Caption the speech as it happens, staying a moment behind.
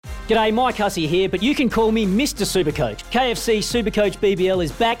G'day, Mike Hussey here, but you can call me Mr. Supercoach. KFC Supercoach BBL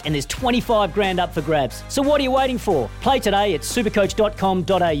is back and there's 25 grand up for grabs. So what are you waiting for? Play today at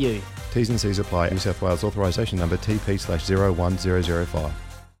supercoach.com.au. T's and C's apply. New South Wales authorisation number TP/01005.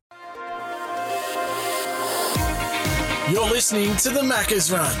 You're listening to the Maccas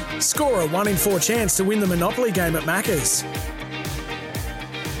Run. Score a 1 in 4 chance to win the Monopoly game at Maccas.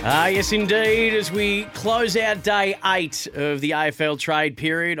 Yes, indeed, as we close out day 8 of the AFL trade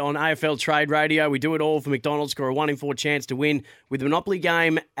period on AFL Trade Radio. We do it all for McDonald's. Score a 1 in 4 chance to win with the Monopoly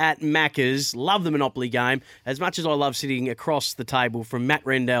game at Macca's. Love the Monopoly game, as much as I love sitting across the table from Matt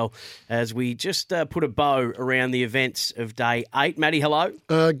Rendell as we just put a bow around the events of day 8. Matty, hello.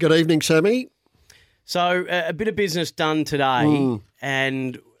 Good evening, Sammy. So a bit of business done today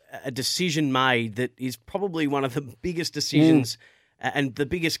and a decision made that is probably one of the biggest decisions and the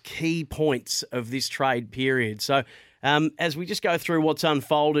biggest key points of this trade period. So as we just go through what's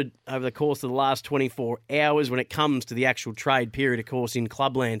unfolded over the course of the last 24 hours when it comes to the actual trade period, of course, in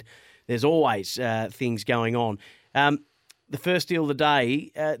Clubland, there's always things going on. The first deal of the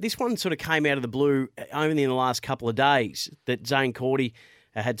day, this one sort of came out of the blue only in the last couple of days, that Zane Cordy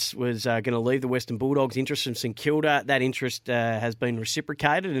was going to leave the Western Bulldogs. Interest from St Kilda. That interest has been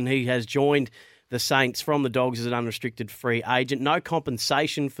reciprocated and he has joined the Saints from the Dogs as an unrestricted free agent. No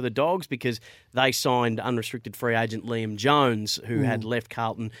compensation for the Dogs because they signed unrestricted free agent Liam Jones, who had left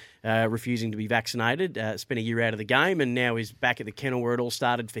Carlton refusing to be vaccinated, spent a year out of the game, and now is back at the kennel where it all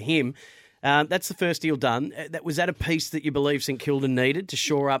started for him. That's the first deal done. Was that a piece that you believe St Kilda needed to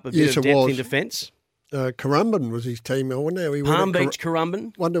shore up a bit of depth in defence? Currumbin was his team. I wonder how he went. Palm Beach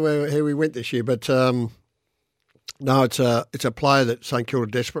Currumbin. Wonder how he went this year, but no, it's a player that St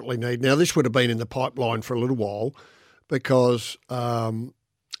Kilda desperately need. Now, this would have been in the pipeline for a little while because Zane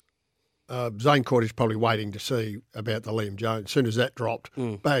Cordy's probably waiting to see about the Liam Jones. As soon as that dropped,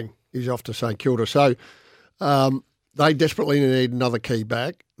 bang, he's off to St Kilda. So they desperately need another key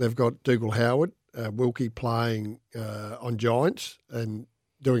back. They've got Dougal Howard, Wilkie playing on Giants and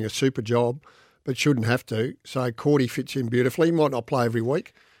doing a super job, but shouldn't have to. So Cordy fits in beautifully. He might not play every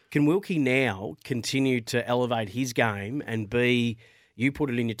week. Can Wilkie now continue to elevate his game and be, you put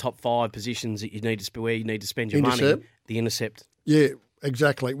it in your top 5 positions that you need to where you need to spend your money, the intercept? Yeah,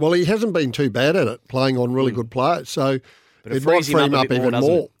 exactly. Well, he hasn't been too bad at it, playing on really good players. So it might free him up even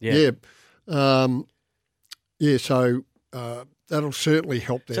more. Yeah. So that'll certainly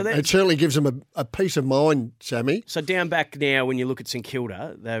help them. So it certainly gives them a peace of mind, Sammy. So down back now, when you look at St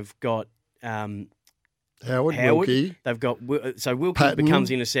Kilda, they've got Howard, Wilkie. They've got Wilkie Patton,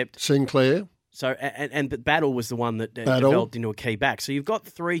 becomes intercept. Sinclair. So but Battle was the one that developed into a key back. So you've got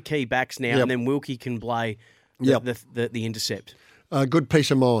 3 key backs now, and then Wilkie can play the intercept. Good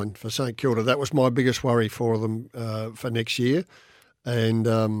peace of mind for St Kilda. That was my biggest worry for them for next year,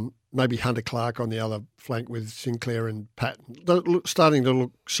 and maybe Hunter Clark on the other flank with Sinclair and Patton. They're starting to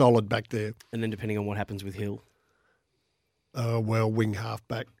look solid back there. And then depending on what happens with Hill, wing half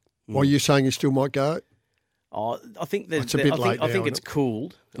back. Are you saying he still might go? I think it's a bit late. I think it's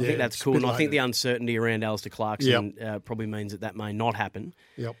cooled. I think that's cool, and I think the uncertainty around Alistair Clarkson probably means that may not happen.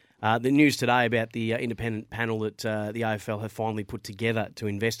 Yep. The news today about the independent panel that the AFL have finally put together to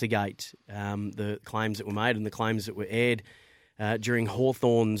investigate the claims that were made and the claims that were aired during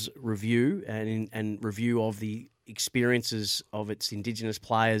Hawthorn's review and review of the experiences of its Indigenous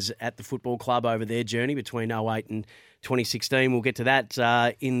players at the football club over their journey between 08 and 2016. We'll get to that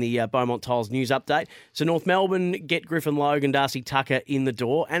in the Beaumont Tiles news update. So North Melbourne get Griffin Logan, Darcy Tucker in the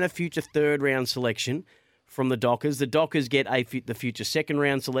door and a future third-round selection from the Dockers. The Dockers get the future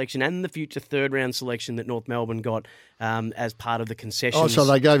second-round selection and the future third-round selection that North Melbourne got as part of the concessions. Oh, so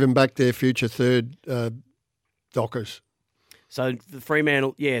they gave him back their future third Dockers. So the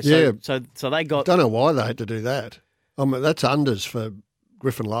Fremantle, So they got. I don't know why they had to do that. I mean, that's unders for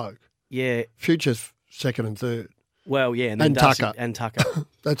Griffin Logue. Yeah, future second and third. Well, yeah, and then Tucker. And Tucker.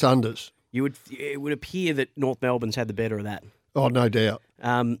 That's unders. It would appear that North Melbourne's had the better of that. Oh, no doubt.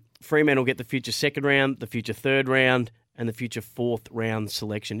 Fremantle get the future second round, the future third round, and the future fourth round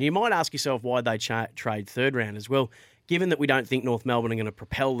selection. You might ask yourself why they trade third round as well. Given that we don't think North Melbourne are going to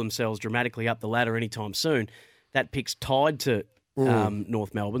propel themselves dramatically up the ladder anytime soon, that pick's tied to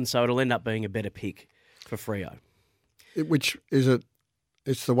North Melbourne, so it'll end up being a better pick for Freo. Which is it?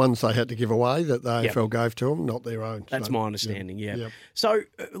 It's the ones they had to give away that the AFL gave to them, not their own. That's my understanding, yeah. So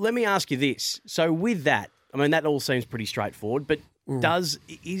let me ask you this. So with that, I mean, that all seems pretty straightforward, but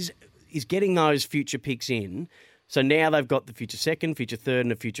is getting those future picks in, so now they've got the future second, future third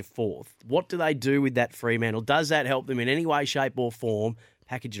and a future fourth. What do they do with that Fremantle? Does that help them in any way, shape or form?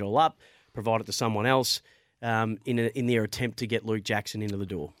 Package it all up, provide it to someone else, in their attempt to get Luke Jackson into the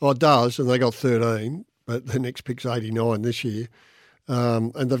door. Well, it does, and they got 13, but the next pick's 89 this year.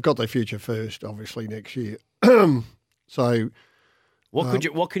 And they've got their future first, obviously, next year. So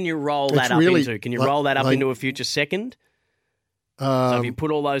what can you roll that up really, into? Can you roll that up into a future second? So if you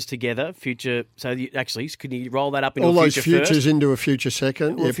put all those together, future. So can you roll that up into all a those future futures first? into a future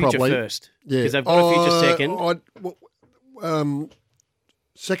second? Or yeah, a future probably. first. Yeah, Because they've got a future second.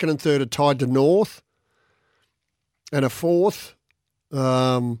 Second and third are tied to North, and a fourth,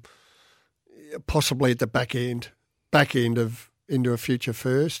 possibly at the back end of into a future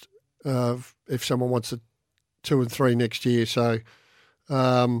first, if someone wants a 2 and 3 next year. So,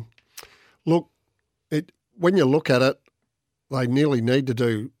 look, when you look at it, they nearly need to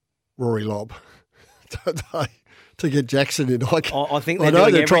do Rory Lobb, don't they, to get Jackson in. I think they're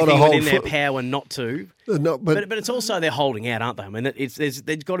doing everything within their power not to. But it's also they're holding out, aren't they? I mean, there's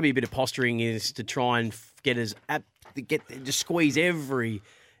got to be a bit of posturing is to try and to squeeze every.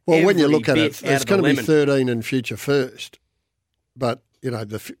 Well, when you look at it, it's going to be 13 in future first, but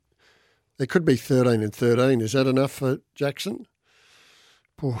there could be 13 and 13. Is that enough for Jackson?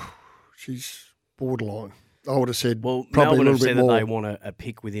 Oh, she's borderline. I would have said probably Melbourne a little have bit said more. that they want a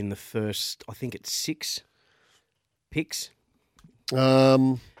pick within the first, I think it's 6 picks.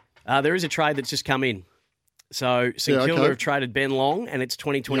 There is a trade that's just come in. So St Kilda have traded Ben Long and its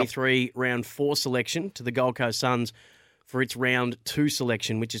 2023 round 4 selection to the Gold Coast Suns for its round 2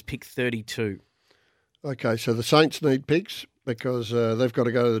 selection, which is pick 32. Okay, so the Saints need picks because they've got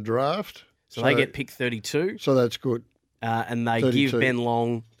to go to the draft. So they get pick 32. So that's good. And they 32. give Ben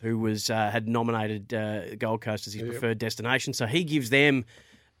Long, who was had nominated Gold Coast as his preferred destination. So he gives them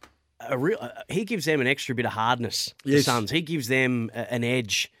an extra bit of hardness. Yes. The Suns. He gives them an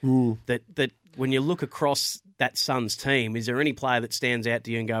edge that when you look across that Suns team, is there any player that stands out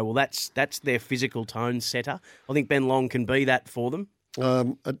to you and go, well, that's their physical tone setter? I think Ben Long can be that for them.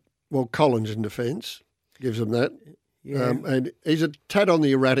 Well, Collins in defence gives them that. Yeah. And he's a tad on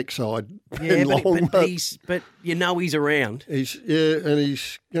the erratic side. Yeah, Long, but he's around. He's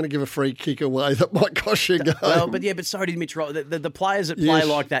going to give a free kick away that might cost you a game. Well, but so did Mitch Roll. The players that play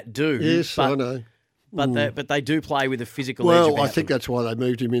like that do. Yes, I know. But they do play with a physical edge Well, about I think them. that's why they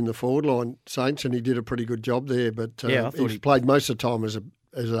moved him in the forward line, Saints, and he did a pretty good job there. But I thought he's played most of the time as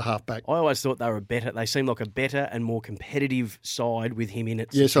a halfback. I always thought they were better. They seemed like a better and more competitive side with him in it.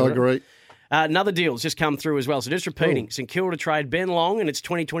 Yes, I agree. Another deal has just come through as well. So just repeating, St Kilda trade Ben Long and its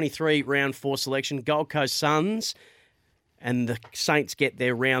 2023 round 4 selection, Gold Coast Suns, and the Saints get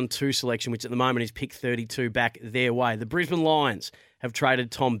their round 2 selection, which at the moment is pick 32 back their way. The Brisbane Lions have traded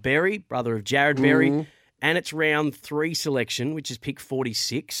Tom Berry, brother of Jared Berry, and its round 3 selection, which is pick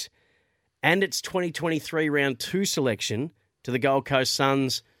 46, and its 2023 round 2 selection to the Gold Coast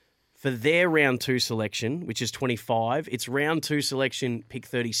Suns for their round 2 selection, which is 25. It's round 2 selection, pick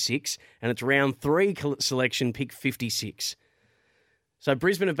 36, and it's round 3 selection, pick 56. So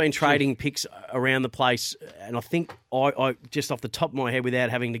Brisbane have been trading picks around the place, and I think I just off the top of my head,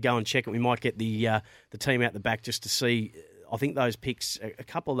 without having to go and check it, we might get the team out the back just to see. I think those picks, a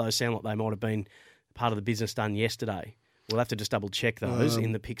couple of those sound like they might have been part of the business done yesterday. We'll have to just double check those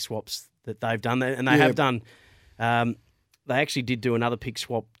in the pick swaps that they've done, and they have done. They actually did do another pick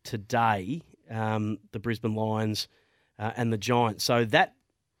swap today, the Brisbane Lions and the Giants. So that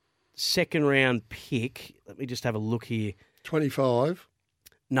second round pick, let me just have a look here. 25.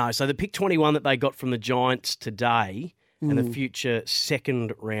 No, so the pick 21 that they got from the Giants today and the future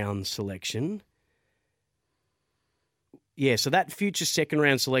second round selection. Yeah, so that future second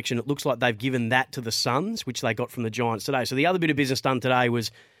round selection, it looks like they've given that to the Suns, which they got from the Giants today. So the other bit of business done today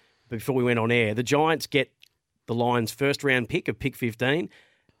was, before we went on air, the Giants get the Lions' first round pick of pick 15.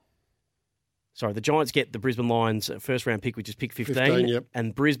 Sorry, the Giants get the Brisbane Lions' first round pick, which is pick 15. Yep.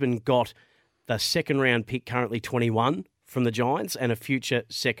 And Brisbane got the second round pick, currently 21, from the Giants, and a future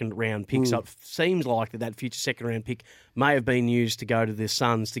second round pick. So it seems like that future second round pick may have been used to go to the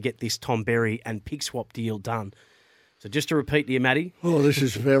Suns to get this Tom Berry and pick swap deal done. So just to repeat to you, Matty. Oh, this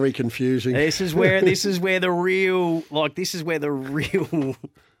is very confusing. This is where the real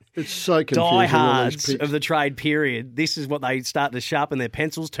It's so confusing. diehards of the trade period. This is what they start to sharpen their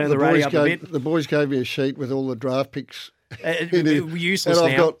pencils, turn the radio up a bit. The boys gave me a sheet with all the draft picks. Useless and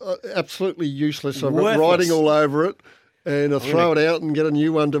I've now. got absolutely useless. I've got Worthless. writing all over it, and I'll throw it out and get a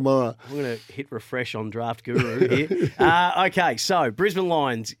new one tomorrow. I'm going to hit refresh on Draft Guru here. Okay, so Brisbane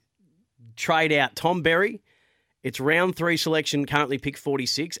Lions trade out Tom Berry. It's round 3 selection, currently pick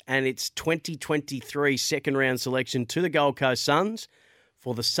 46, and it's 2023 second round selection to the Gold Coast Suns.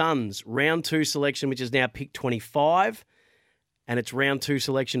 For the Suns, round 2 selection, which is now pick 25, and it's round 2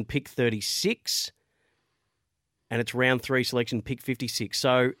 selection, pick 36. and it's round 3 selection, pick 56.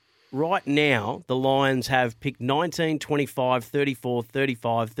 So right now, the Lions have picked 19, 25, 34,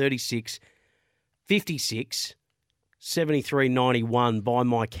 35, 36, 56, 73, 91 by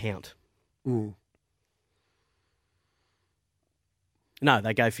my count. Mm. No,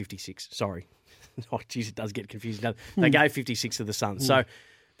 they gave 56. Sorry. Oh, geez, it does get confusing. They gave 56 to the Suns. So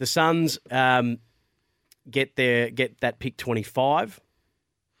the Suns get that pick 25.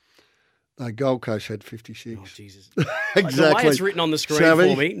 No, Gold Coast had 56. Oh, Jesus. Exactly. The way it's written on the screen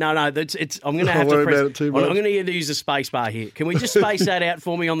Savvy? for me. No, it's. I'm going to have Don't to worry about press. it too I'm much. going to need to use the space bar here. Can we just space that out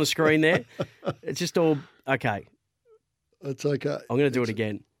for me on the screen there? It's just all okay. It's okay. I'm going to do it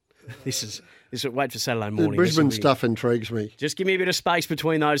again. This is. Wait for Saturday The morning. Brisbane stuff intrigues me. Just give me a bit of space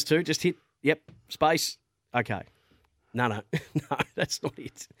between those two. Just hit. Yep, space. Okay. No, no, that's not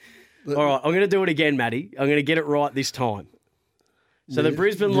it. All right, I'm going to do it again, Matty. I'm going to get it right this time. So the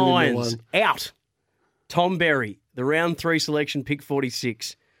Brisbane Lions out. Tom Berry, the round 3 selection, pick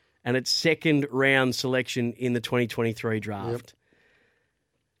 46, and its second round selection in the 2023 draft. Yep.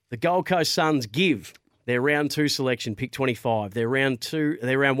 The Gold Coast Suns give their round 2 selection, pick 25. Their round 2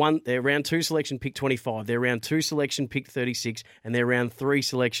 selection, pick 25. Their round 2 selection, pick 36, and their round 3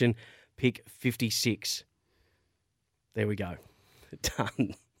 selection, pick 56. There we go.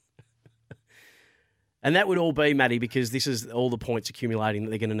 Done. And that would all be, Matty, because this is all the points accumulating that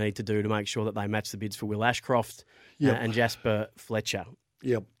they're going to need to do to make sure that they match the bids for Will Ashcroft and Jasper Fletcher.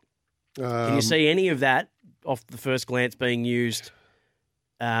 Yep. Can you see any of that off the first glance being used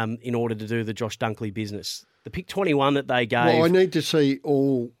in order to do the Josh Dunkley business? The pick 21 that they gave. Well, I need to see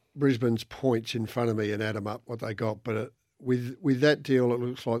all Brisbane's points in front of me and add them up, what they got. But with that deal, it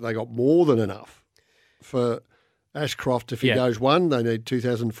looks like they got more than enough for Ashcroft. If he goes 1, they need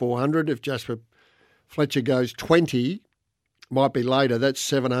 2,400. If Jasper Fletcher goes 20, might be later, that's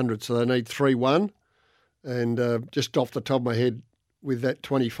 700. So they need 3-1. And just off the top of my head, with that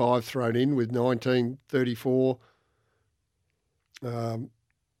 25 thrown in, with 19, 34,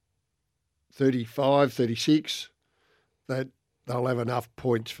 35, 36, that they'll have enough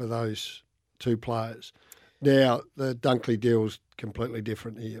points for those 2 players. Now, the Dunkley deal's completely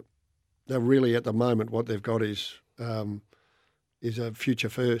different here. They're really, at the moment, what they've got is a future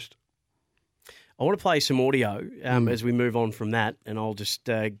first. I want to play some audio as we move on from that, and I'll just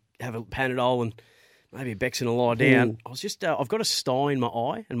have a Panadol and maybe a Bex and a lie down. I was just, I've got a sty in my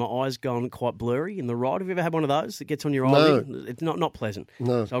eye, and my eye's gone quite blurry in the right. Have you ever had one of those that gets on your eye? No. It's not pleasant.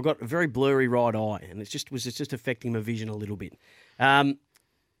 No. So I've got a very blurry right eye, and it's just affecting my vision a little bit. So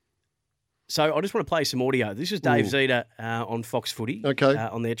I just want to play some audio. This is Dave Zeta on Fox Footy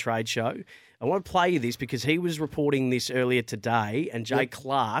on their trade show. I want to play you this because he was reporting this earlier today, and Jay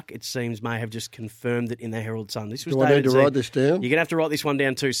Clark, it seems, may have just confirmed it in the Herald Sun. This was Do I need to write this down? You're going to have to write this one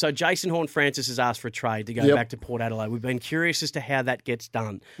down too. So Jason Horne-Francis has asked for a trade to go back to Port Adelaide. We've been curious as to how that gets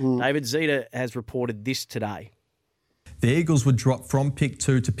done. David Zeta has reported this today. The Eagles would drop from pick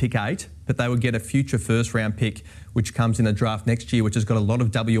 2 to pick 8, but they would get a future first-round pick, which comes in a draft next year, which has got a lot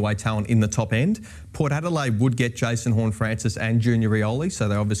of WA talent in the top end. Port Adelaide would get Jason Horne-Francis and Junior Rioli, so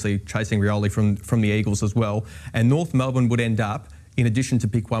they're obviously chasing Rioli from the Eagles as well. And North Melbourne would end up, in addition to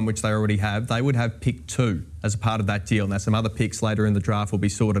pick 1, which they already have, they would have pick 2 as a part of that deal. Now, some other picks later in the draft will be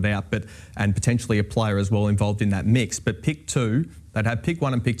sorted out, and potentially a player as well involved in that mix. But pick 2, they'd have pick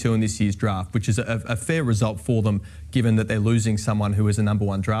 1 and pick 2 in this year's draft, which is a fair result for them, given that they're losing someone who is a number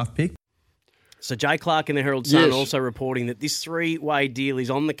 1 draft pick. So Jay Clark in the Herald Sun also reporting that this 3-way deal is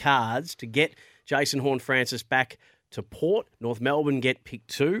on the cards to get Jason Horne-Francis back to Port. North Melbourne get pick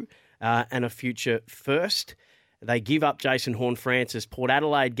 2 and a future first. They give up Jason Horne-Francis. Port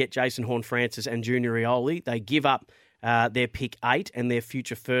Adelaide get Jason Horne-Francis and Junior Rioli. They give up their pick 8 and their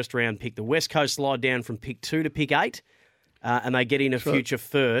future first-round pick. The West Coast slide down from pick 2 to pick 8. And they get in a future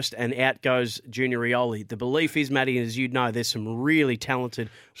first, and out goes Junior Rioli. The belief is, Matty, as you know, there's some really talented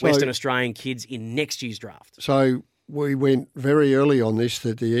Western Australian kids in next year's draft. So we went very early on this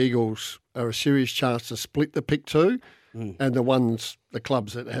that the Eagles are a serious chance to split the pick 2, and the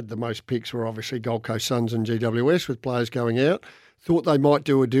clubs that had the most picks were obviously Gold Coast Suns and GWS, with players going out. Thought they might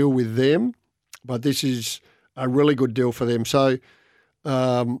do a deal with them, but this is a really good deal for them. So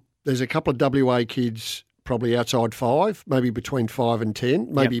there's a couple of WA kids probably outside 5, maybe between 5 and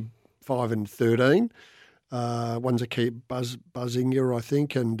 10, maybe 5 and 13. One's a key Buzzinger, I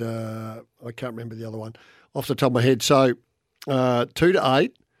think, and I can't remember the other one off the top of my head. So 2 to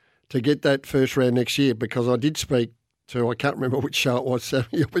 8 to get that first round next year, because I did speak to, I can't remember which show it was, so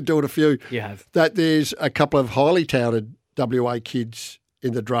you've been doing a few. You have. That there's a couple of highly touted WA kids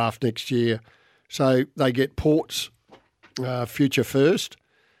in the draft next year. So they get Port's future first,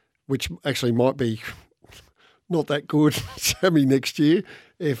 which actually might be not that good, Sammy, next year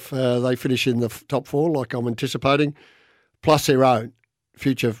if they finish in the top 4 like I'm anticipating, plus their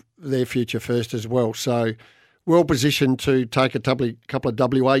future first as well. So well positioned to take a couple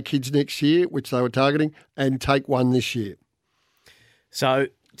of WA kids next year, which they were targeting, and take one this year. So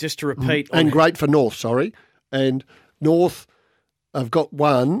just to repeat... And great for North, sorry. And North have got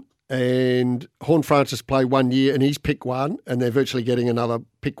one, and Horn Francis play 1 year, and he's pick 1, and they're virtually getting another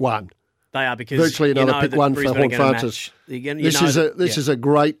pick 1. They are, because virtually another pick 1 for Horn Francis. This is a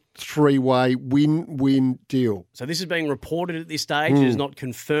great 3-way win-win deal. So this is being reported at this stage. It is not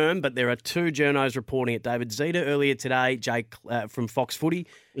confirmed, but there are 2 journos reporting it. David Zeta earlier today, from Fox Footy,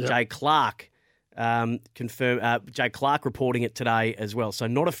 Jay Clark confirmed. Jay Clark reporting it today as well. So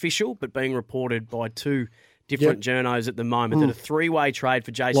not official, but being reported by 2 different journos at the moment, that a 3-way trade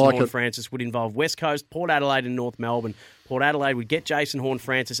for Jason Horne-Francis would involve West Coast, Port Adelaide and North Melbourne. Port Adelaide would get Jason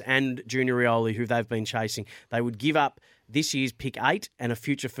Horne-Francis and Junior Rioli, who they've been chasing. They would give up this year's pick 8 and a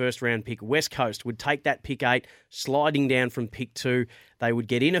future first-round pick. West Coast would take that pick 8, sliding down from pick 2. They would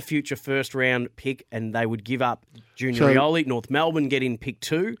get in a future first-round pick, and they would give up Junior Rioli. North Melbourne get in pick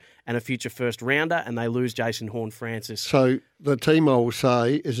 2 and a future first-rounder, and they lose Jason Horne-Francis. So the team I will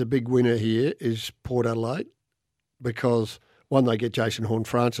say is a big winner here is Port Adelaide, because, one, they get Jason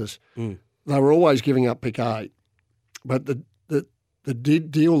Horne-Francis. They were always giving up pick 8. But the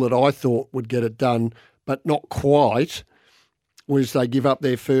deal that I thought would get it done, but not quite, was they give up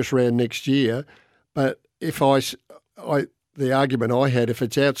their first round next year. But if the argument I had, if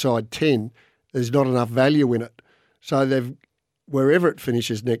it's outside 10, there's not enough value in it. So wherever it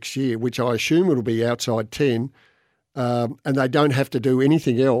finishes next year, which I assume it'll be outside 10, and they don't have to do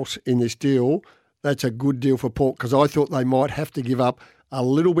anything else in this deal, that's a good deal for Port, because I thought they might have to give up a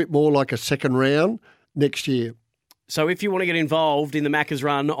little bit more, like a second round next year. So if you want to get involved in the Macca's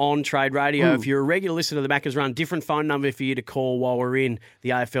Run on Trade Radio, if you're a regular listener to the Macca's Run, different phone number for you to call while we're in the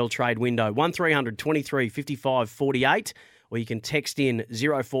AFL trade window, 1300 23 55 48, or you can text in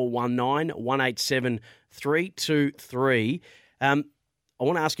 0419 187 323. I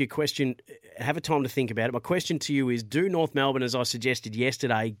want to ask you a question. Have a time to think about it. My question to you is, do North Melbourne, as I suggested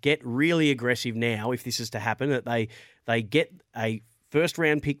yesterday, get really aggressive now if this is to happen, that they get a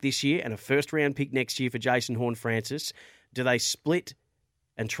first-round pick this year and a first-round pick next year for Jason Horne-Francis? Do they split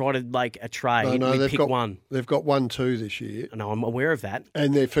and try to make a trade with pick 1? They've got 1-2 this year. No, I'm aware of that.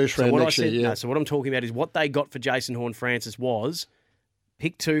 And their first round next year, yeah. No, so what I'm talking about is what they got for Jason Horne-Francis was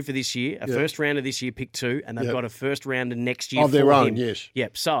pick 2 for this year, a first rounder this year, pick 2, and they've got a first rounder next year of their own, him. yes.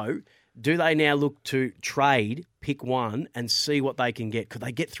 Yep. So do they now look to trade pick 1 and see what they can get? Could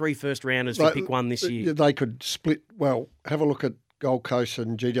they get 3 first rounders for pick 1 this year? They could split. Well, have a look at Gold Coast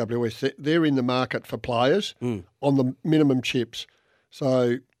and GWS. They're in the market for players on the minimum chips.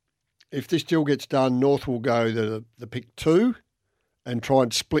 So if this deal gets done, North will go the pick 2 and try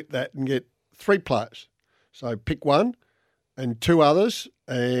and split that and get 3 players. So pick 1 and 2 others.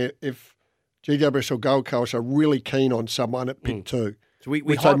 If GWS or Gold Coast are really keen on someone at pick 2. So we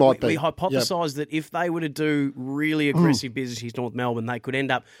might be. We hypothesised that if they were to do really aggressive business here, North Melbourne, they could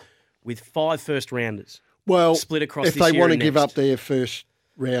end up with 5 first rounders. Well, split across if this they year want to and give next. up their first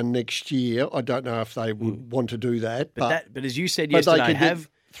round next year, I don't know if they would want to do that. But as you said they yesterday, could get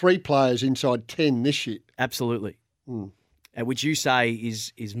 3 players inside 10 this year. Absolutely. Which you say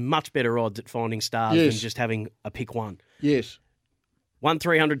is much better odds at finding stars than just having a pick 1. Yes.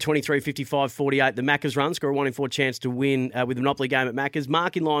 1300 23 55 48. The Macca's Run. Score a 1 in 4 chance to win with the Monopoly game at Macca's.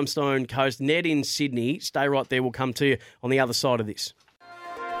 Mark in Limestone Coast, Ned in Sydney. Stay right there. We'll come to you on the other side of this.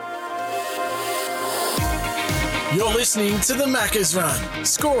 You're listening to the Macca's Run.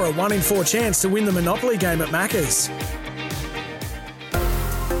 Score a 1 in 4 chance to win the Monopoly game at Macca's.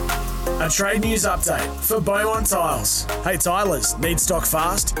 A trade news update for Beaumont Tiles. Hey Tilers, need stock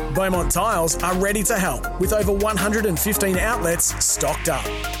fast? Beaumont Tiles are ready to help with over 115 outlets stocked up.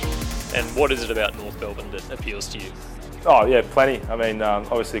 And what is it about North Melbourne that appeals to you? Oh yeah, plenty. I mean,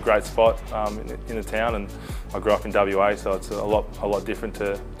 obviously a great spot in the town, and I grew up in WA, so it's a lot different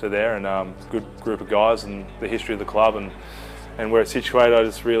to there, and good group of guys, and the history of the club, and where it's situated, it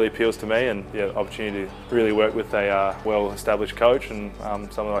just really appeals to me, and opportunity to really work with a well-established coach and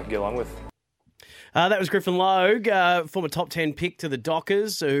someone I can get along with. That was Griffin Logue, former top 10 pick to the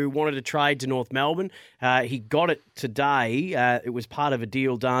Dockers, who wanted to trade to North Melbourne. He got it today. It was part of a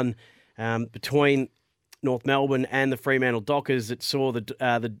deal done between North Melbourne and the Fremantle Dockers that saw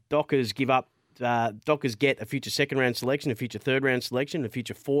the Dockers give up. Dockers get a future second round selection, a future third round selection, a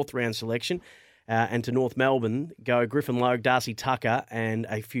future fourth round selection. And to North Melbourne go Griffin Logue, Darcy Tucker, and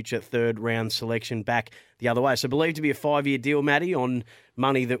a future third-round selection back the other way. So believed to be a 5-year deal, Matty, on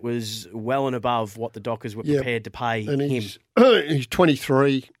money that was well and above what the Dockers were prepared to pay and him. He's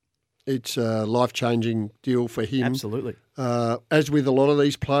 23. It's a life-changing deal for him. Absolutely. As with a lot of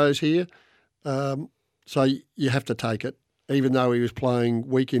these players here. So you have to take it. Even though he was playing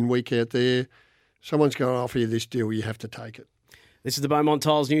week in, week out there, someone's going to offer you this deal, you have to take it. This is the Beaumont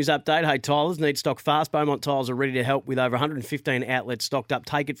Tiles news update. Hey, Tilers, need stock fast. Beaumont Tiles are ready to help with over 115 outlets stocked up.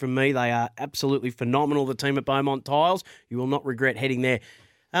 Take it from me. They are absolutely phenomenal, the team at Beaumont Tiles. You will not regret heading there.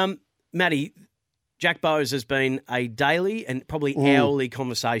 Matty, Jack Bowes has been a daily and probably hourly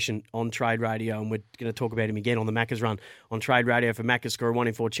conversation on Trade Radio, and we're going to talk about him again on the Macca's run on Trade Radio for Macca's score a 1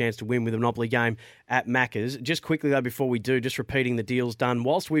 in 4 chance to win with a Monopoly game at Macca's. Just quickly, though, before we do, just repeating the deals done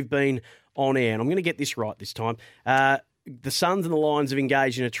whilst we've been on air, and I'm going to get this right this time. The Suns and the Lions have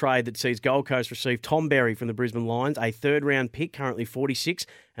engaged in a trade that sees Gold Coast receive Tom Berry from the Brisbane Lions, a third-round pick, currently 46,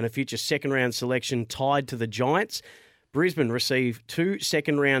 and a future second-round selection tied to the Giants. Brisbane receive 2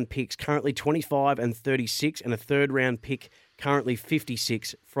 second-round picks, currently 25 and 36, and a third-round pick, currently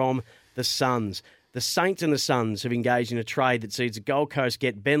 56, from the Suns. The Saints and the Suns have engaged in a trade that sees the Gold Coast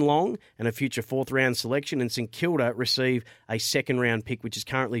get Ben Long and a future fourth-round selection, and St Kilda receive a second-round pick, which is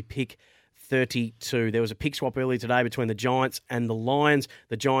currently pick 32. There was a pick swap earlier today between the Giants and the Lions.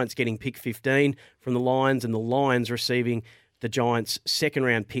 The Giants getting pick 15 from the Lions, and the Lions receiving the Giants'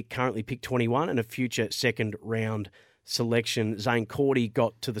 second-round pick, currently pick 21, and a future second-round selection. Zane Cordy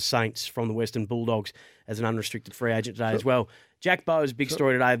got to the Saints from the Western Bulldogs as an unrestricted free agent today as well. Jack Bowes' big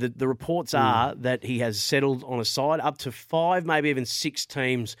story today, the reports are that he has settled on a side. Up to 5, maybe even 6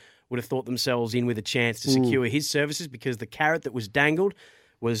 teams would have thought themselves in with a chance to secure his services, because the carrot that was dangled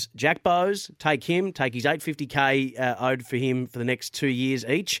was Jack Bowes, take him, take his $850K owed for him for the next 2 years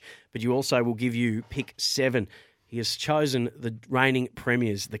each, but you also will give you pick 7. He has chosen the reigning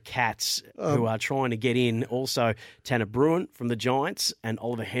premiers, the Cats, who are trying to get in. Also, Tanner Bruin from the Giants and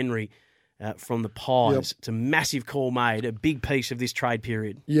Oliver Henry from the Pies. Yep. It's a massive call made, a big piece of this trade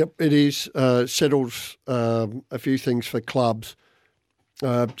period. Yep, it is. Settles a few things for clubs.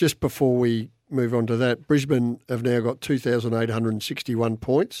 Just before we move on to that, Brisbane have now got 2,861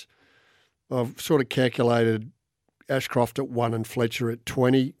 points. I've sort of calculated Ashcroft at 1 and Fletcher at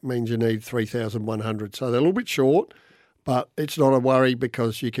 20 means you need 3,100. So they're a little bit short, but it's not a worry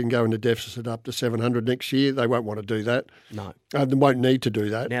because you can go into deficit up to 700 next year. They won't want to do that. No. They won't need to do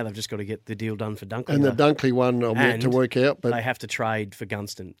that. Now they've just got to get the deal done for Dunkley. And the Dunkley one I'm yet to work out. But they have to trade for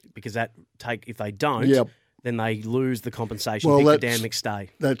Gunston because if they don't, then they lose the compensation pick for Dan McStay.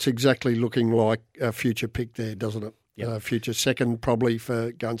 That's exactly looking like a future pick there, doesn't it? Yep. Future second probably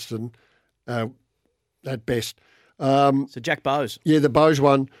for Gunston at best. So Jack Bowes. Yeah, the Bowes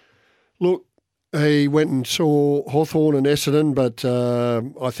one. Look, he went and saw Hawthorn and Essendon, but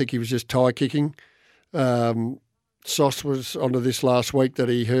I think he was just tie kicking. Sauce was onto this last week that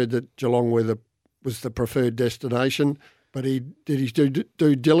he heard that Geelong was the preferred destination, but he did his due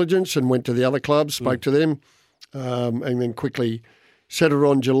diligence and went to the other clubs, spoke to them, and then quickly settled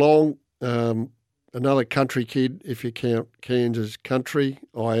on Geelong. Another country kid, if you count Cairns as country,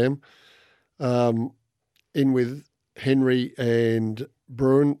 I am. In with Henry and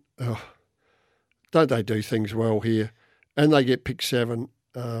Bruin. Oh, don't they do things well here? And they get pick 7.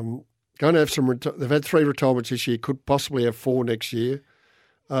 Going to have some. They've had 3 retirements this year. Could possibly have 4 next year.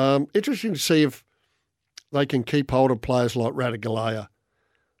 Interesting to see if they can keep hold of players like Radagalea.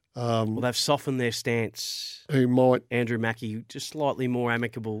 Well, they've softened their stance. Who might Andrew Mackie just slightly more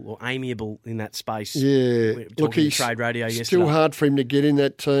amicable or amiable in that space. Yeah, look, he's Trade Radio still yesterday. Hard for him to get in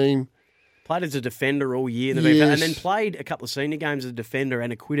that team. Played as a defender all year, and then played a couple of senior games as a defender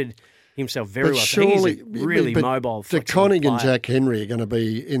and acquitted himself very well. Surely, so he's a really mobile, flexible DeConnick player. and Jack Henry are going to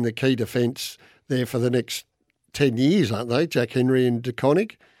be in the key defence there for the next 10 years, aren't they? Jack Henry and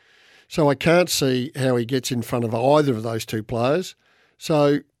DeConnick. So I can't see how he gets in front of either of those 2 players.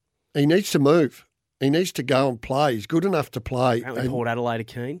 So he needs to move. He needs to go and play. He's good enough to play. Apparently Port Adelaide are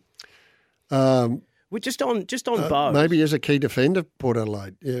keen. We're just on Bowes. Maybe as a key defender, Port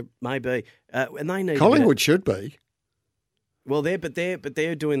Adelaide. Yeah, maybe. And they need Collingwood should be. Well, they're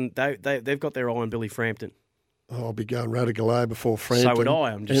doing. They've got their eye on Billy Frampton. Oh, I'll be going Radagalea before Frampton. So would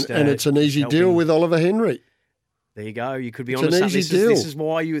I. I'm just and it's an easy deal with Oliver Henry. There you go. You could be on to something.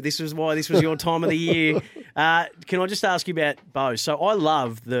 This is why this was your time of the year. Can I just ask you about Bowes? So I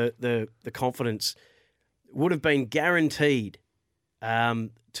love the confidence. Would have been guaranteed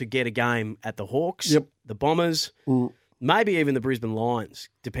to get a game at the Hawks, the Bombers, maybe even the Brisbane Lions,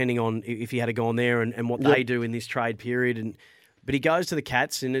 depending on if he had to go on there and what they do in this trade period. And But he goes to the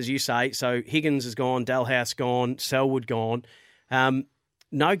Cats, and as you say, so Higgins is gone, Dalhouse gone, Selwood gone.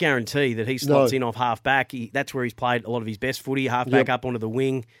 No guarantee that he slots in off half-back. That's where he's played a lot of his best footy, half-back up onto the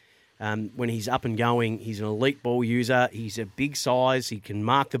wing. When he's up and going, he's an elite ball user. He's a big size. He can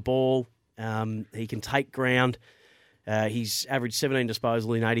mark the ball. He can take ground. He's averaged 17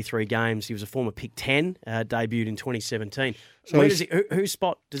 disposal in 83 games. He was a former pick 10, debuted in 2017. So whose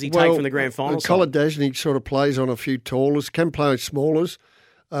spot does he take from the grand final? Koladajnik sort of plays on a few tallers, can play smallers.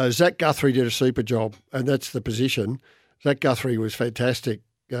 Zach Guthrie did a super job, and that's the position. Zach Guthrie was fantastic,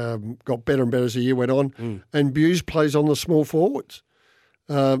 got better and better as the year went on. And Buse plays on the small forwards.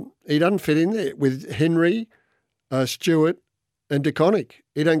 He doesn't fit in there with Henry, Stewart and DeConnick.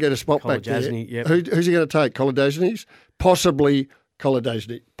 He don't get a spot back there. Yep. Who's he going to take? Koladajnik? Possibly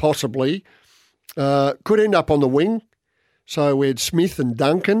Koladajnik. Possibly. Could end up on the wing. So we had Smith and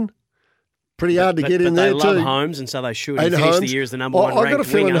Duncan. Pretty hard to get in there too. But they love Holmes, and so they should. He finished the year as the number one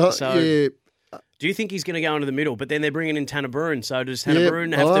ranked winger. Do you think he's going to go into the middle? But then they're bringing in Tanner Bruhn. So does Tanner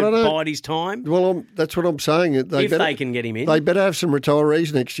Bruhn have to bide his time? Well, that's what I'm saying. They can get him in. They better have some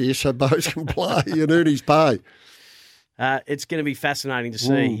retirees next year so Bose can play and earn his pay. It's going to be fascinating to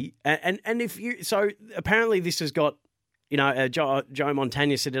see. And if you... So apparently this has got... Joe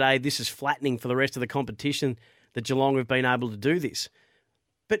Montagna said today, this is flattening for the rest of the competition that Geelong have been able to do this.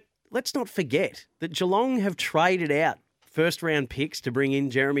 But let's not forget that Geelong have traded out first-round picks to bring in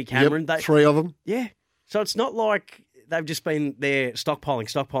Jeremy Cameron. Yep, 3 of them. Yeah. So it's not like they've just been there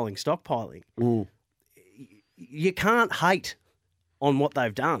stockpiling. Ooh. You can't hate on what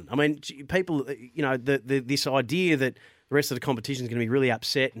they've done. I mean, people, this idea that the rest of the competition is going to be really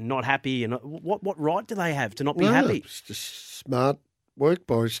upset and not happy, and what right do they have to not be happy? It's just smart work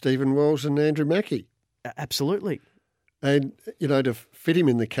by Stephen Wells and Andrew Mackie. Absolutely. And, to fit him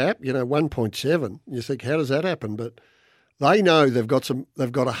in the cap, 1.7, you think, how does that happen? But they know they've got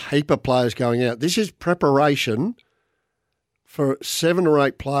a heap of players going out. This is preparation for 7 or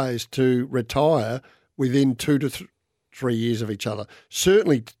 8 players to retire within 2 to 3 years of each other.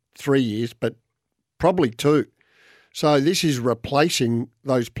 Certainly 3 years, but probably 2. So this is replacing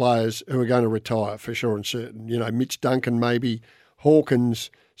those players who are going to retire for sure and certain. Mitch Duncan maybe, Hawkins,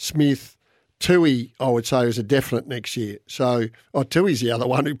 Smith, Tui, I would say, is a definite next year. So Tui's the other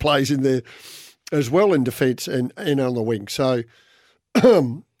one who plays in there as well in defence and on the wing. So,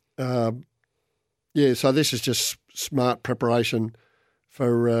 so this is just smart preparation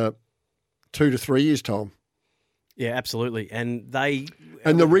for 2 to 3 years' time. Yeah, absolutely. And the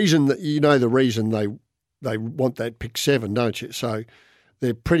reason that they want that pick 7, don't you? So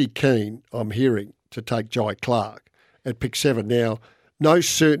they're pretty keen, I'm hearing, to take Jai Clark at pick 7. Now, no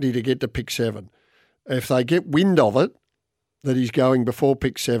certainty to get to pick 7. If they get wind of it, that he's going before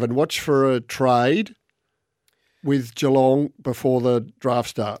pick 7, watch for a trade with Geelong before the draft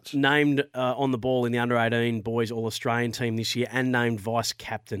starts. Named on the ball in the under-18 boys All-Australian team this year and named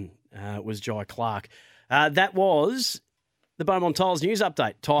vice-captain was Jai Clark. That was the Beaumont Tiles news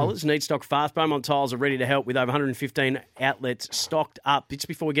update. Tilers need stock fast. Beaumont Tiles are ready to help with over 115 outlets stocked up. Just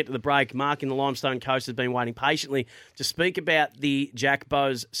before we get to the break, Mark in the Limestone Coast has been waiting patiently to speak about the Jack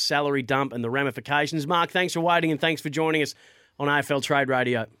Bowes salary dump and the ramifications. Mark, thanks for waiting and thanks for joining us on AFL Trade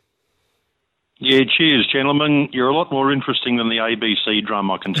Radio. Yeah, cheers, gentlemen. You're a lot more interesting than the ABC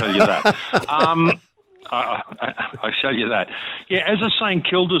drum, I can tell you that. I tell you that. Yeah, as a St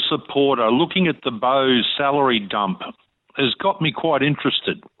Kilda supporter, looking at the Bowes salary dump has got me quite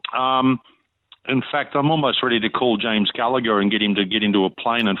interested. In fact, I'm almost ready to call James Gallagher and get him to get into a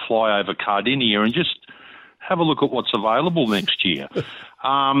plane and fly over Cardinia and just have a look at what's available next year.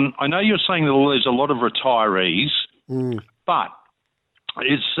 I know you're saying that there's a lot of retirees, but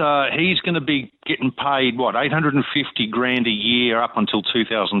he's going to be getting paid, $850 grand a year up until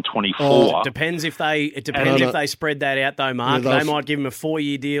 2024. It depends if they spread that out, though, Mark. They might give him a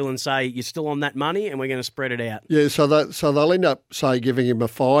 4-year deal and say, you're still on that money and we're going to spread it out. Yeah, so they'll end up, say, giving him a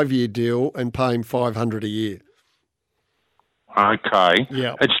 5-year deal and pay him $500 a year. Okay.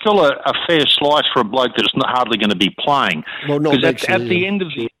 Yeah. It's still a fair slice for a bloke that's hardly going to be playing. Well, not next year. At the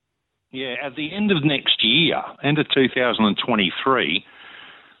end of next year, end of 2023,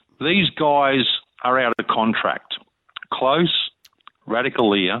 these guys are out of contract. Close,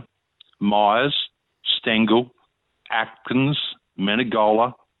 Radicalea, Myers, Stengel, Atkins,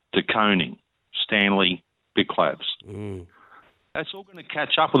 Menegola, De Koning, Stanley, Biclavs. That's all going to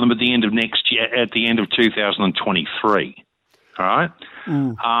catch up with them at the end of next year, at the end of 2023. All right?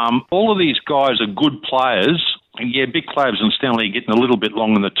 All of these guys are good players. And yeah, Biclavs and Stanley are getting a little bit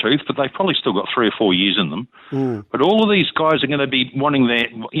long in the tooth, but they've probably still got 3 or 4 years in them. But all of these guys are going to be going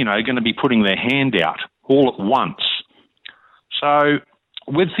to be putting their hand out all at once. So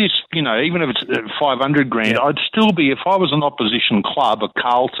with this, even if it's 500 grand, I'd still be, if I was an opposition club, a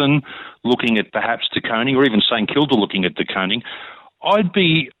Carlton looking at perhaps De Koning, or even St Kilda looking at De Koning, I'd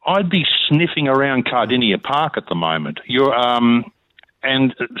be sniffing around Cardinia Park at the moment.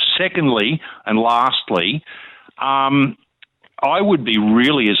 And secondly and lastly, I would be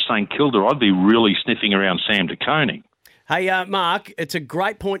really, as St Kilda, I'd be really sniffing around Sam De Koning. Hey, Mark, it's a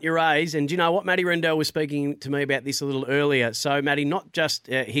great point you raise. And do you know what? Matty Rendell was speaking to me about this a little earlier. So, Matty, not just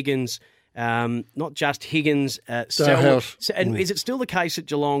Higgins, Selwyn. And is it still the case at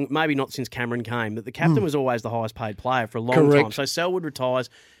Geelong, maybe not since Cameron came, that the captain was always the highest paid player for a long time? So Selwood retires.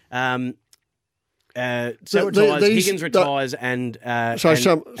 Higgins retires, and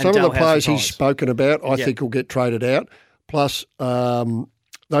some of the players he's spoken about, I think, will get traded out. Plus, those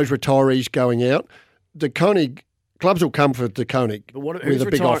retirees going out. De Koning, clubs will come for De Koning with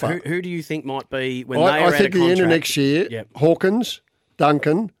a big offer. Who do you think might be when they are out of contract? I think at the end of next year, Hawkins,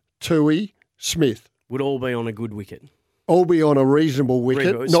 Duncan, Tui, Smith would all be on a good wicket. All be on a reasonable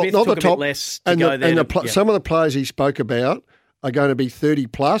wicket, not the top. Some of the players he spoke about are going to be 30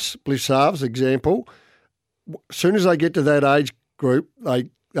 plus. Blissarves, example. As soon as they get to that age group, they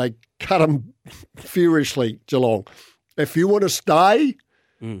cut them furiously, Geelong. If you want to stay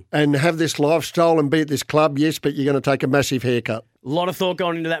and have this lifestyle and be at this club, yes, but you're going to take a massive haircut. A lot of thought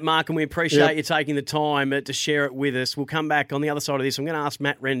going into that, Mark, and we appreciate you taking the time to share it with us. We'll come back on the other side of this. I'm going to ask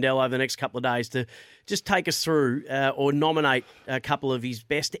Matt Rendell over the next couple of days to just take us through or nominate a couple of his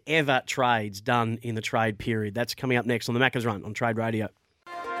best ever trades done in the trade period. That's coming up next on the Macca's Run on Trade Radio.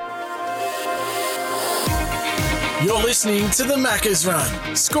 You're listening to the Macca's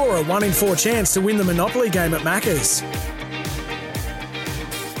Run. Score a 1 in 4 chance to win the Monopoly game at Macca's.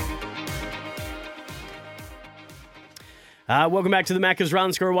 Welcome back to the Macca's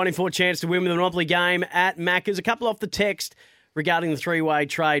Run. Score a 1 in 4 chance to win with the Monopoly game at Macca's. A couple off the text regarding the three-way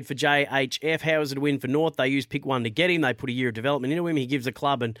trade for JHF. How is it a win for North? They used pick 1 to get him. They put a year of development into him. He gives the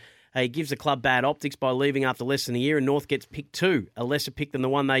club bad optics by leaving after less than a year, and North gets pick 2, a lesser pick than the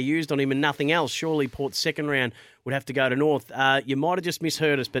one they used on him and nothing else. Surely Port's second round would have to go to North. You might have just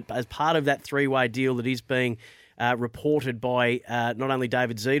misheard us, but as part of that three-way deal that is being reported by not only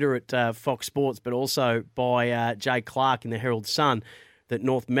David Zeta at Fox Sports, but also by Jay Clark in the Herald Sun, that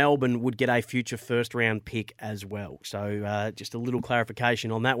North Melbourne would get a future first-round pick as well. So just a little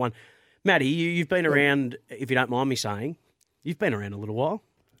clarification on that one. Matty, you've been around, if you don't mind me saying, you've been around a little while.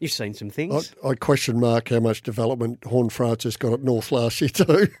 You've seen some things. I question Mark how much development Horn Francis got at North last year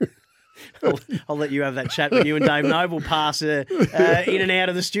too. I'll let you have that chat when you and Dave Noble pass in and out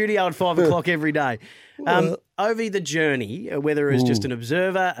of the studio at 5 o'clock every day. Over the journey, whether as just an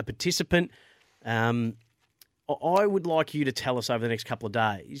observer, a participant, I would like you to tell us over the next couple of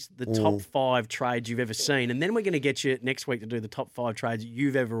days the top 5 trades you've ever seen, and then we're going to get you next week to do the top 5 trades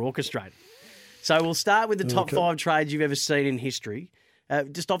you've ever orchestrated. So we'll start with the top 5 trades you've ever seen in history.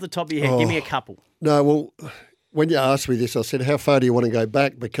 Just off the top of your head, give me a couple. No, well, when you asked me this, I said, how far do you want to go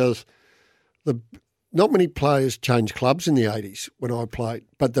back? Because not many players changed clubs in the 80s when I played,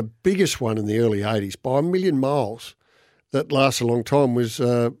 but the biggest one in the early 80s, by a million miles, that lasts a long time, was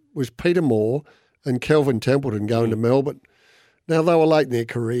Peter Moore and Kelvin Templeton going to Melbourne. Now, they were late in their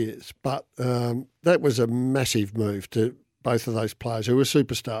careers, but that was a massive move to both of those players who were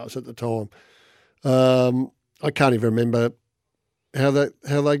superstars at the time. I can't even remember how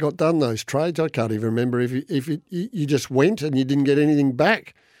they got done, those trades. I can't even remember if you just went and you didn't get anything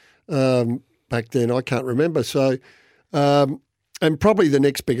back. Back then, I can't remember. So, and probably the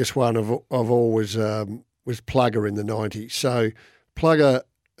next biggest one of all was Plugger in the 90s. So, Plugger.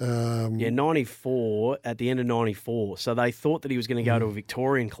 94 at the end of 94. So they thought that he was going to go to a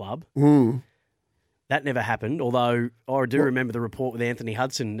Victorian club. That never happened, although I do remember the report with Anthony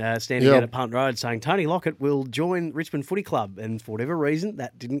Hudson standing out at Punt Road saying Tony Lockett will join Richmond Footy Club, and for whatever reason,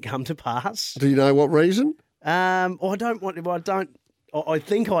 that didn't come to pass. Do you know what reason? I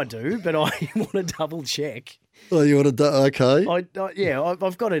think I do, but I want to double check. Oh, you want to? Okay.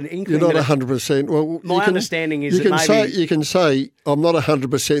 I've got an inkling. You're not 100%. Well, my understanding is that maybe you can say I'm not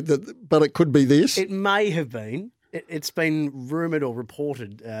 100%, but it could be this. It may have been. It's been rumoured or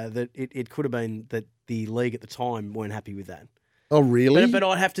reported that it could have been that the league at the time weren't happy with that. Oh, really? But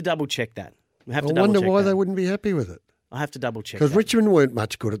I'd have to double check that. I wonder why they wouldn't be happy with it. I have to double check because Richmond weren't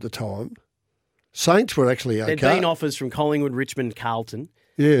much good at the time. Saints were actually okay. There'd been offers from Collingwood, Richmond, Carlton.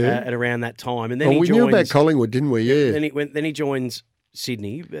 At around that time, and then we knew about Collingwood, didn't we? Yeah. Then he joins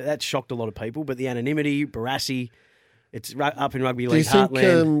Sydney. That shocked a lot of people. But the anonymity, Barassi, it's up in rugby league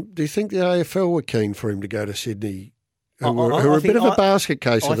heartland. Do you think the AFL were keen for him to go to Sydney who were a bit of a basket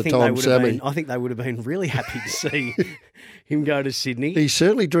case at the time, Sammy. I think they would have been really happy to see him go to Sydney. He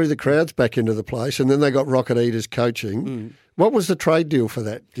certainly drew the crowds back into the place, and then they got Rocket Eaters coaching. What was the trade deal for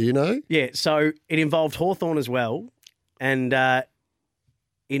that? Do you know? Yeah, so it involved Hawthorn as well, and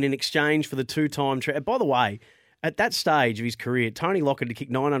in an exchange for the two-time trade. By the way, at that stage of his career, Tony Lockett had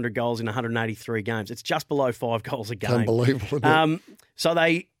kicked 900 goals in 183 games. It's just below 5 goals a game. Unbelievable. Isn't it? So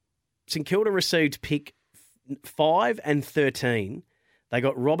St Kilda received pick 5 and 13. They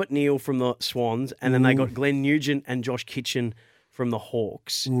got Robert Neal from the Swans, and then they got Glenn Nugent and Josh Kitchen from the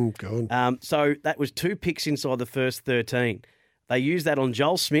Hawks. God. So that was 2 picks inside the first 13. They used that on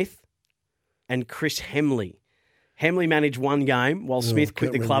Joel Smith and Chris Hemley. Hemley managed 1 game while Smith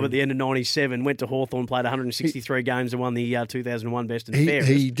quit the club at the end of 97, went to Hawthorn, played 163 games and won the 2001 Best and Fairest.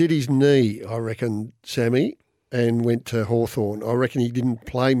 He did his knee, I reckon, Sammy, and went to Hawthorn. I reckon he didn't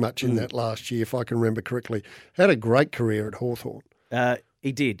play much in that last year, if I can remember correctly. Had a great career at Hawthorn.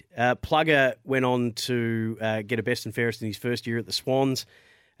 He did. Plugger went on to get a Best and Fairest in his first year at the Swans.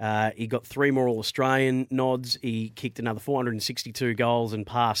 He got 3 more All-Australian nods. He kicked another 462 goals and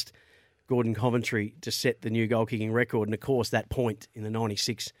passed Gordon Coventry to set the new goal-kicking record. And, of course, that point in the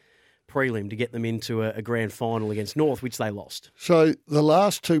 96 prelim to get them into a grand final against North, which they lost. So the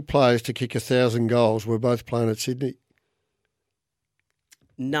last 2 players to kick 1,000 goals were both playing at Sydney?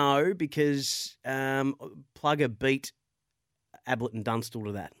 No, because Plugger beat Ablett and Dunstall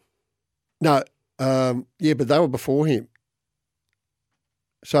to that. No, yeah, but they were before him.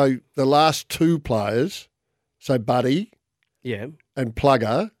 So the last 2 players, so Buddy and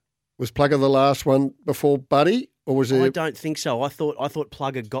Plugger, was Plugger the last one before Buddy, or was it? I don't think so. I thought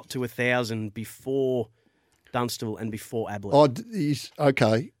Plugger got to 1,000 before Dunstall and before Ablett. Oh, he's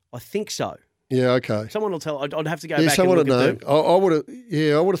okay. I think so. Yeah, okay. Someone will tell. I'd have to go back someone and look would at know. I would have.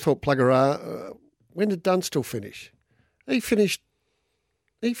 Yeah, I would have thought Plugger. When did Dunstall finish? He finished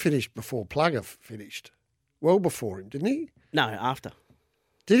before Plugger finished. Well before him, didn't he? No, after.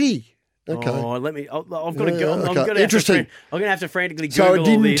 Did he? Okay. Oh, let me. I've got to go. I'm okay. going to Interesting. I'm going to have to frantically Google all this.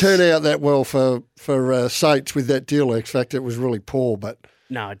 So it all didn't turn out that well for Saints with that deal. In fact, it was really poor, but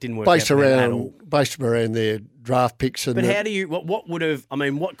no, it didn't work based around their draft picks. And but how do you? What would have? I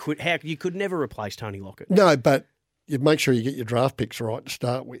mean, what could? How you could never replace Tony Lockett? No, but you make sure you get your draft picks right to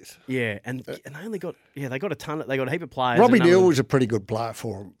start with. Yeah, and they only got they got a ton. They got a heap of players. Robbie Neal was a pretty good player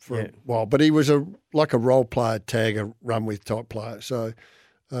for him for a while, but he was like a role player, tag, a run with type player. So.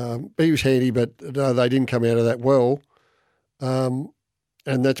 He was handy, but no, they didn't come out of that well. And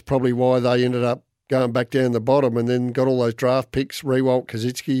that's probably why they ended up going back down the bottom and then got all those draft picks, Rewalt,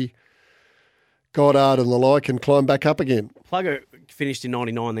 Kaczynski, Goddard and the like, and climbed back up again. Plugger finished in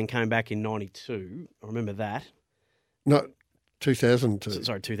 99, then came back in 92. I remember that. No, 2002.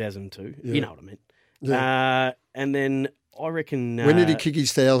 Sorry, 2002. Yeah. You know what I meant. Yeah. And then I reckon... when did he kick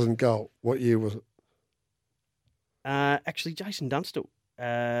his 1,000th goal? What year was it? Actually, Jason Dunstall.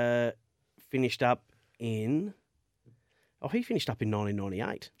 Finished up in... Oh, he finished up in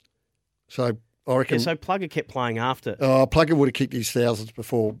 1998. So, I reckon... Yeah, so Plugger kept playing after. Plugger would have kicked his 1,000th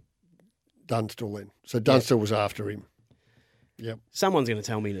before Dunstall then. So, Dunstall was after him. Yep. Someone's going to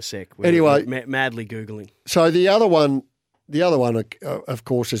tell me in a sec. Anyway... We're madly Googling. So, the other one, of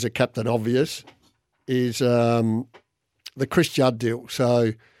course, is a captain obvious, is the Chris Judd deal.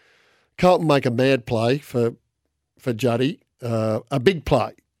 So, Carlton make a mad play for Juddy. A big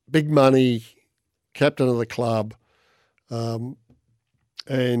play, big money, captain of the club. And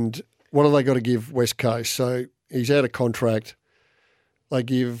what have they got to give West Coast? So he's out of contract. They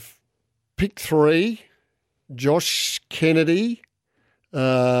give pick 3, Josh Kennedy,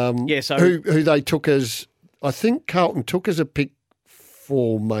 who they took as, I think Carlton took as a pick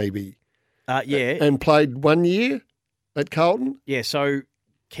 4 maybe. And played 1 year at Carlton. Yeah, so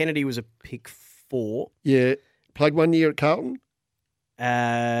Kennedy was a pick 4. Yeah. Played 1 year at Carlton?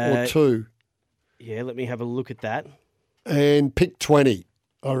 Or 2? Yeah, let me have a look at that. And pick 20,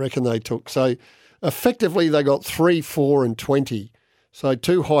 I reckon they took. So effectively they got 3, 4 and 20. So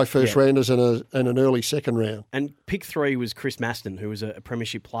 2 high first rounders and an early second round. And pick 3 was Chris Maston, who was a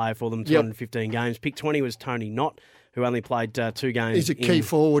premiership player for them, 215 games. Pick 20 was Tony Knott, who only played 2 games. He's a key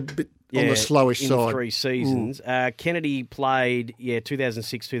forward, but on the slowish side. In 3 seasons. Kennedy played,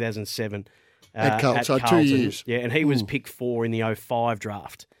 2006, 2007. At Carlton, so Carlton. 2 years. Yeah, and he was pick 4 in the 05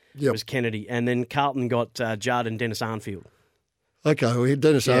 draft. Yep. Was Kennedy. And then Carlton got Judd and Dennis Arnfield. Okay, well,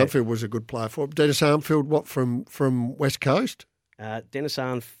 Dennis Arnfield was a good player for him. Dennis Arnfield, what, from West Coast? Dennis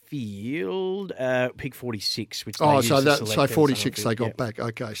Arnfield, pick 46, which so 46 they got back.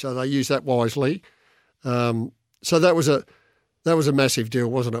 Okay, so they used that wisely. So that was a massive deal,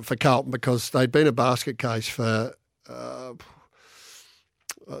 wasn't it, for Carlton, because they'd been a basket case for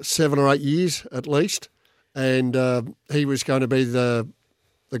 7 or 8 years at least, and he was going to be the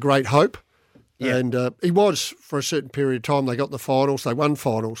great hope. Yeah. And he was for a certain period of time. They got the finals. They won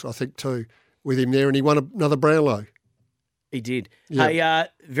finals, I think, too, with him there, and he won another Brownlow. He did. Yeah. Hey,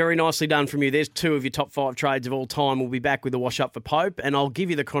 very nicely done from you. There's 2 of your top 5 trades of all time. We'll be back with the wash up for Pope, and I'll give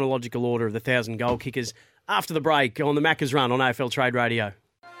you the chronological order of the 1,000 goal kickers after the break on the Macca's Run on AFL Trade Radio.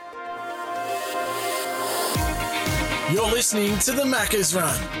 You're listening to the Macca's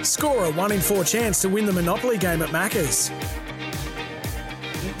Run. Score a 1 in 4 chance to win the Monopoly game at Macca's.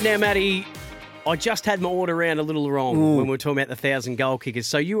 Now, Matty, I just had my order round a little wrong when we were talking about the 1,000 goal kickers.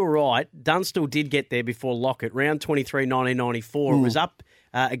 So you were right. Dunstall did get there before Lockett. Round 23, 1994. It was up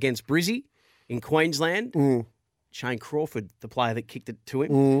against Brizzy in Queensland. Shane Crawford, the player that kicked it to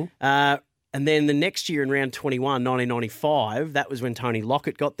him. And then the next year in round 21, 1995, that was when Tony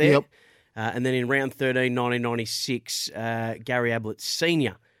Lockett got there. Yep. And then in round 13, 1996, Gary Ablett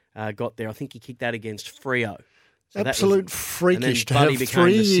Sr. Got there. I think he kicked that against Freo. So absolute freakish to have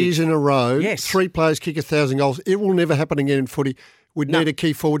 3 years in a row, yes. 3 players kick 1,000 goals. It will never happen again in footy. We'd need a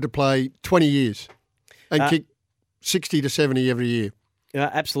key forward to play 20 years and kick 60 to 70 every year.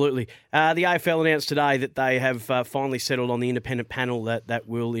 Absolutely. The AFL announced today that they have finally settled on the independent panel that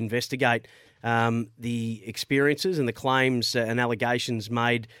will investigate the experiences and the claims and allegations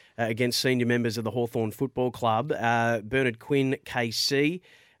made against senior members of the Hawthorn Football Club. Bernard Quinn, KC,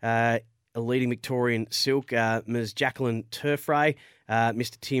 a leading Victorian Silk, Ms. Jacqueline Turfray,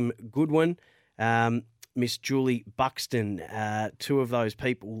 Mr. Tim Goodwin, Miss Julie Buxton. 2 of those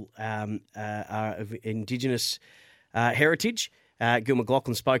people are of Indigenous heritage. Gil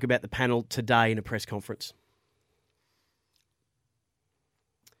McLachlan spoke about the panel today in a press conference.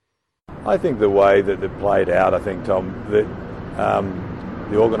 I think the way that it played out, I think, Tom, that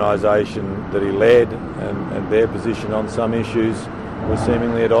the organisation that he led and their position on some issues was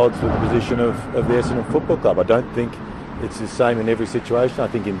seemingly at odds with the position of the Essendon Football Club. I don't think it's the same in every situation. I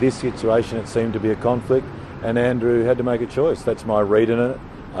think in this situation it seemed to be a conflict and Andrew had to make a choice. That's my read in it.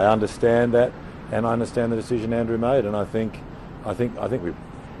 I understand that and I understand the decision Andrew made, and I think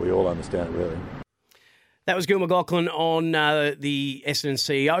we all understand it, really. That was Gil McLachlan on the Essendon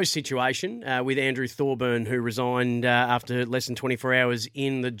CEO situation with Andrew Thorburn, who resigned after less than 24 hours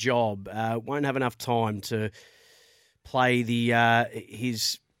in the job. Won't have enough time to play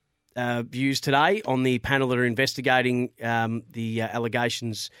his views today on the panel that are investigating the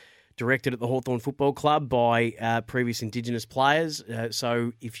allegations directed at the Hawthorn Football Club by previous Indigenous players.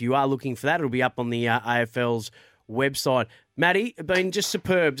 So if you are looking for that, it'll be up on the AFL's website. Matty, been just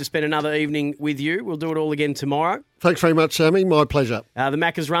superb to spend another evening with you. We'll do it all again tomorrow. Thanks very much, Sammy. My pleasure. The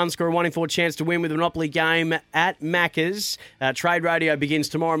Macca's Run, score a 1 in 4 chance to win with the Monopoly game at Macca's. Trade Radio begins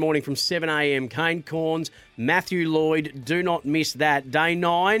tomorrow morning from 7 a.m. Kane Corns, Matthew Lloyd. Do not miss that. Day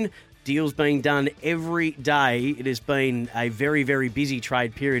 9, deals being done every day. It has been a very, very busy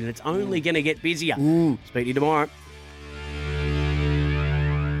trade period, and it's only going to get busier. Speak to you tomorrow.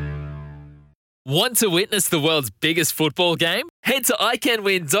 Want to witness the world's biggest football game? Head to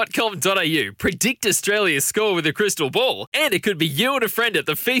iCanWin.com.au, predict Australia's score with a crystal ball, and it could be you and a friend at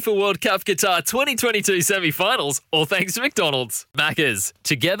the FIFA World Cup Qatar 2022 semi-finals, all thanks to McDonald's. Maccas,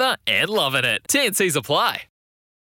 together and loving it. TNCs apply.